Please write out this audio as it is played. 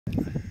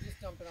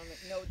Just dump it on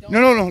the.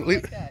 No, don't. No.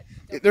 Like that.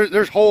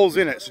 There's holes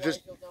in it, so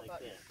just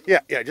like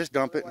yeah, just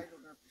dump it.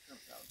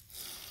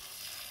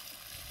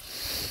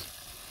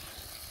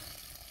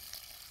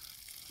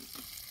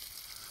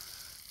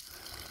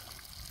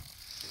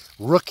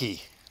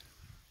 Rookie,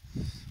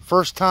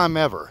 first time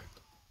ever.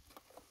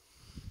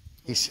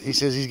 He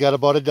says he's got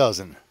about a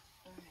dozen.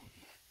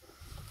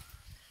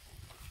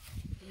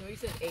 No, he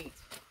said 8.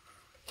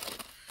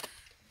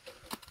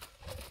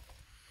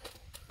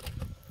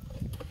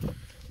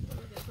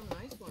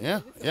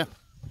 Yeah.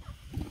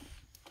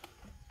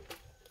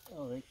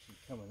 Oh, they keep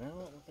coming out.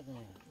 Look at that.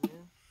 Yeah.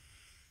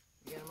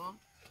 You got them all?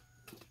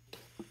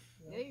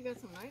 Yeah, you got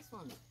some nice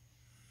ones.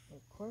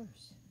 Of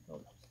course.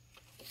 Oh.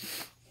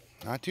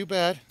 Not too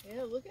bad.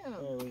 Yeah, look at them.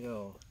 There we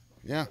go.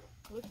 Yeah.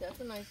 Look, that's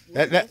a nice.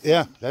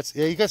 Yeah,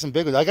 you got some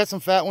big ones. I got some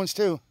fat ones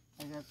too.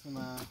 I got some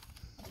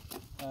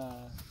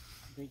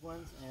big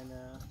ones and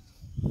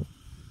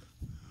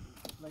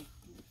like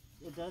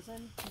a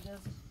dozen.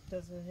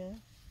 Dozen here.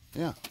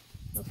 Yeah.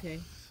 Okay.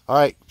 All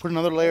right, put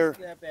another layer. Not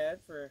that bad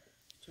for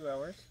 2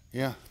 hours.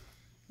 Yeah.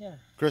 Yeah.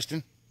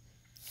 Kristen.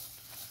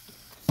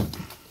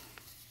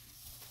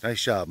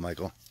 Nice job,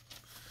 Michael.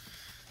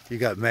 You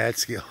got mad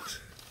skills.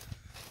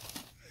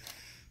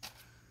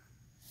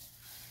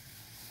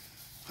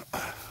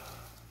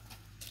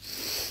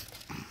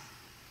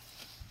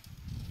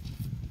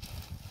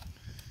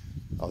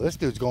 Oh, this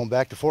dude's going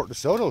back to Fort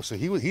DeSoto, so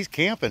he's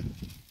camping.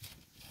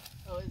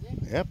 Oh, is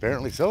he? Yeah,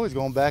 apparently so. He's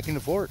going back into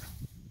Fort.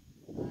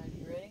 You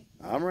ready?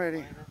 I'm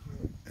ready.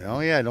 Oh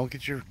yeah, don't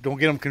get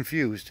them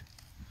confused.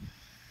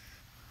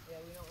 Yeah,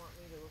 we don't want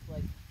me to look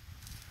like.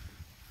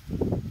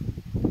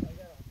 I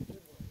got a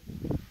good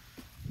one.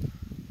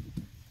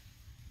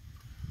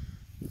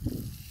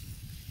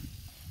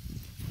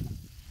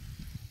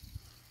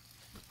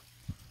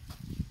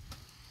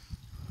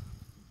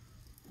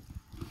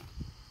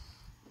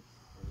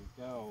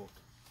 Go.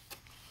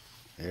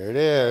 There it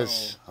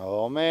is.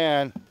 Oh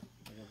man. Look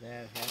at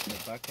that. Half the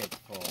bucket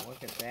full.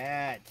 Look at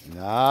that.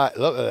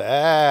 Look at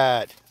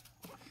that.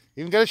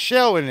 Even got a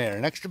shell in there,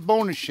 an extra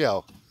bonus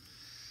shell.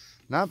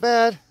 Not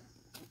bad.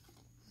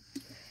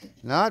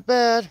 Not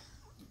bad.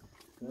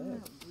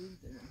 Good.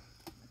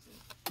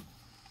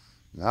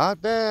 Not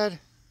bad.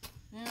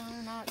 Yeah,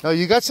 they're not. No,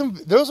 you got some.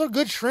 Those are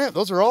good shrimp.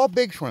 Those are all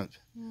big shrimp.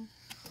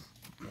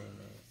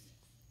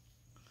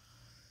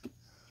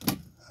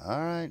 All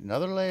right,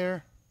 another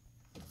layer.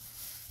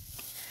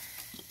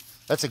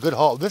 That's a good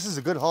haul. This is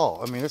a good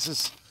haul. I mean, this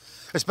is,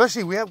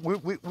 especially we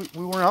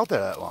weren't out there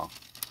that long.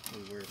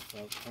 We were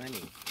about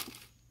plenty.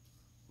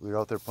 We were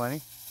out there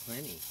plenty.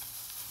 Plenty.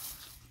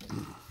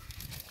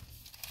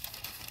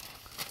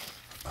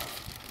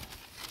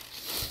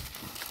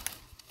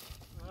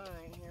 All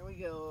right, here we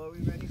go. Are we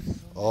ready for this?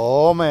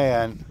 Oh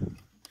man,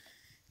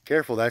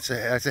 careful. That's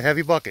a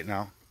heavy bucket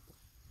now.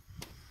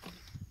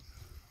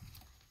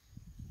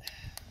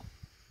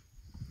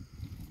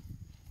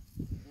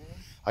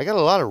 I got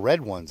a lot of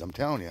red ones, I'm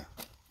telling you.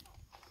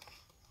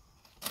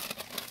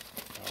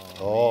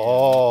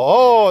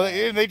 Oh,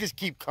 they just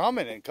keep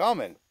coming and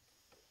coming.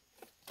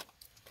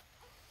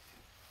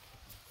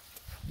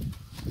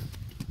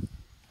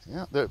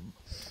 Yeah,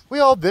 we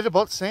all did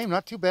about the same.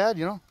 Not too bad,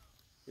 you know.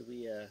 Did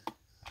we, is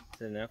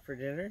it enough for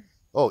dinner?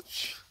 Oh,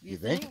 you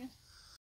think?